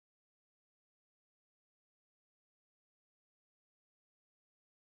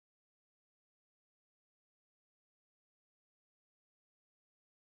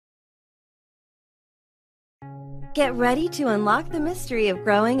Get ready to unlock the mystery of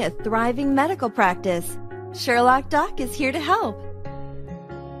growing a thriving medical practice. Sherlock Doc is here to help.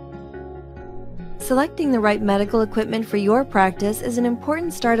 Selecting the right medical equipment for your practice is an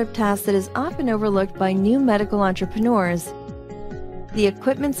important startup task that is often overlooked by new medical entrepreneurs. The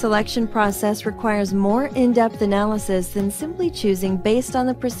equipment selection process requires more in-depth analysis than simply choosing based on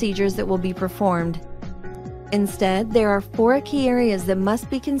the procedures that will be performed. Instead, there are 4 key areas that must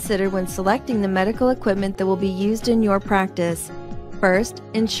be considered when selecting the medical equipment that will be used in your practice. First,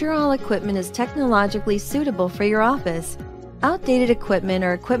 ensure all equipment is technologically suitable for your office. Outdated equipment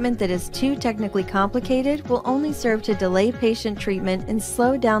or equipment that is too technically complicated will only serve to delay patient treatment and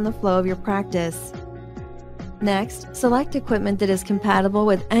slow down the flow of your practice. Next, select equipment that is compatible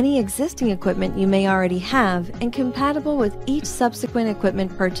with any existing equipment you may already have and compatible with each subsequent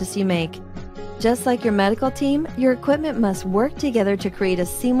equipment purchase you make. Just like your medical team, your equipment must work together to create a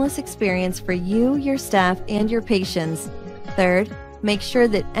seamless experience for you, your staff, and your patients. Third, make sure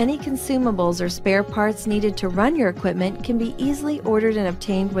that any consumables or spare parts needed to run your equipment can be easily ordered and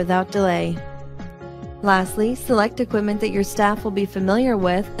obtained without delay. Lastly, select equipment that your staff will be familiar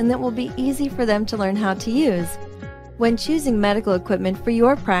with and that will be easy for them to learn how to use. When choosing medical equipment for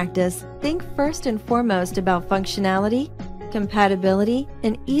your practice, think first and foremost about functionality, compatibility,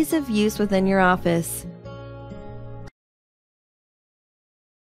 and ease of use within your office.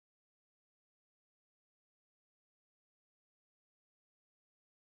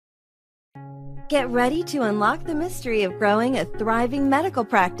 Get ready to unlock the mystery of growing a thriving medical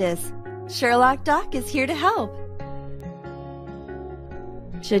practice. Sherlock Doc is here to help.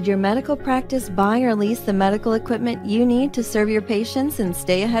 Should your medical practice buy or lease the medical equipment you need to serve your patients and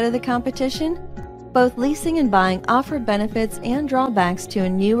stay ahead of the competition? Both leasing and buying offer benefits and drawbacks to a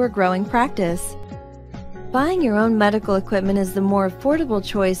new or growing practice. Buying your own medical equipment is the more affordable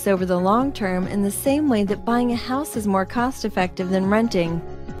choice over the long term in the same way that buying a house is more cost-effective than renting.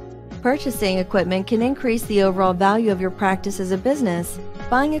 Purchasing equipment can increase the overall value of your practice as a business.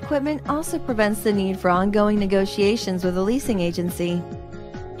 Buying equipment also prevents the need for ongoing negotiations with a leasing agency.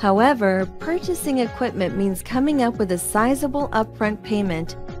 However, purchasing equipment means coming up with a sizable upfront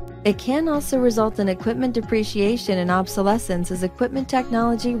payment. It can also result in equipment depreciation and obsolescence as equipment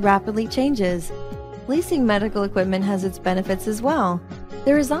technology rapidly changes. Leasing medical equipment has its benefits as well.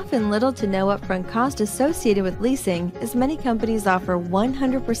 There is often little to no upfront cost associated with leasing, as many companies offer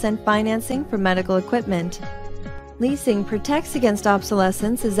 100% financing for medical equipment. Leasing protects against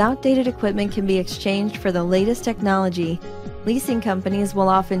obsolescence as outdated equipment can be exchanged for the latest technology. Leasing companies will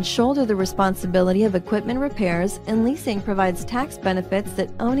often shoulder the responsibility of equipment repairs, and leasing provides tax benefits that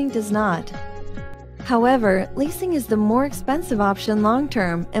owning does not. However, leasing is the more expensive option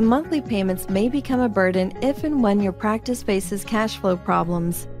long-term, and monthly payments may become a burden if and when your practice faces cash flow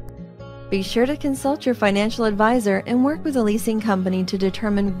problems. Be sure to consult your financial advisor and work with a leasing company to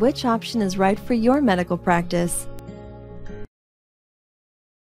determine which option is right for your medical practice.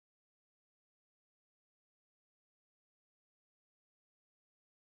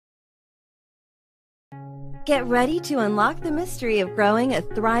 Get ready to unlock the mystery of growing a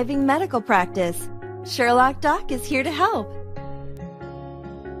thriving medical practice. Sherlock Doc is here to help.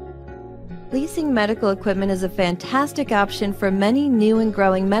 Leasing medical equipment is a fantastic option for many new and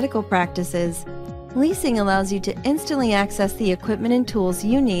growing medical practices. Leasing allows you to instantly access the equipment and tools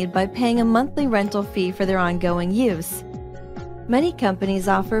you need by paying a monthly rental fee for their ongoing use. Many companies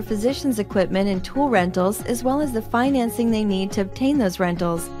offer physicians' equipment and tool rentals, as well as the financing they need to obtain those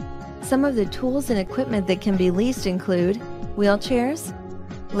rentals. Some of the tools and equipment that can be leased include wheelchairs,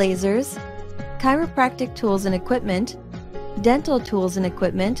 lasers, chiropractic tools and equipment, dental tools and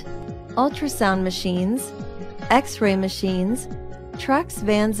equipment, ultrasound machines, X-ray machines, trucks,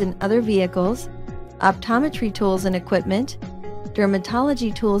 vans, and other vehicles, optometry tools and equipment,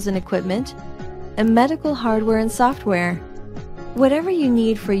 dermatology tools and equipment, and medical hardware and software. Whatever you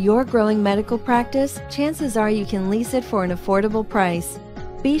need for your growing medical practice, chances are you can lease it for an affordable price.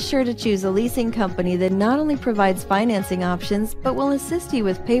 Be sure to choose a leasing company that not only provides financing options, but will assist you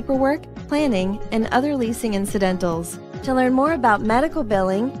with paperwork, planning, and other leasing incidentals. To learn more about medical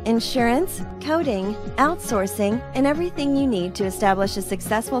billing, insurance, coding, outsourcing, and everything you need to establish a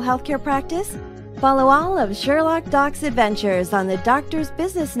successful healthcare practice, follow all of Sherlock Doc's adventures on the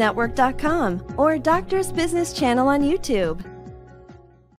DoctorsBusinessNetwork.com or Doctors Business channel on YouTube.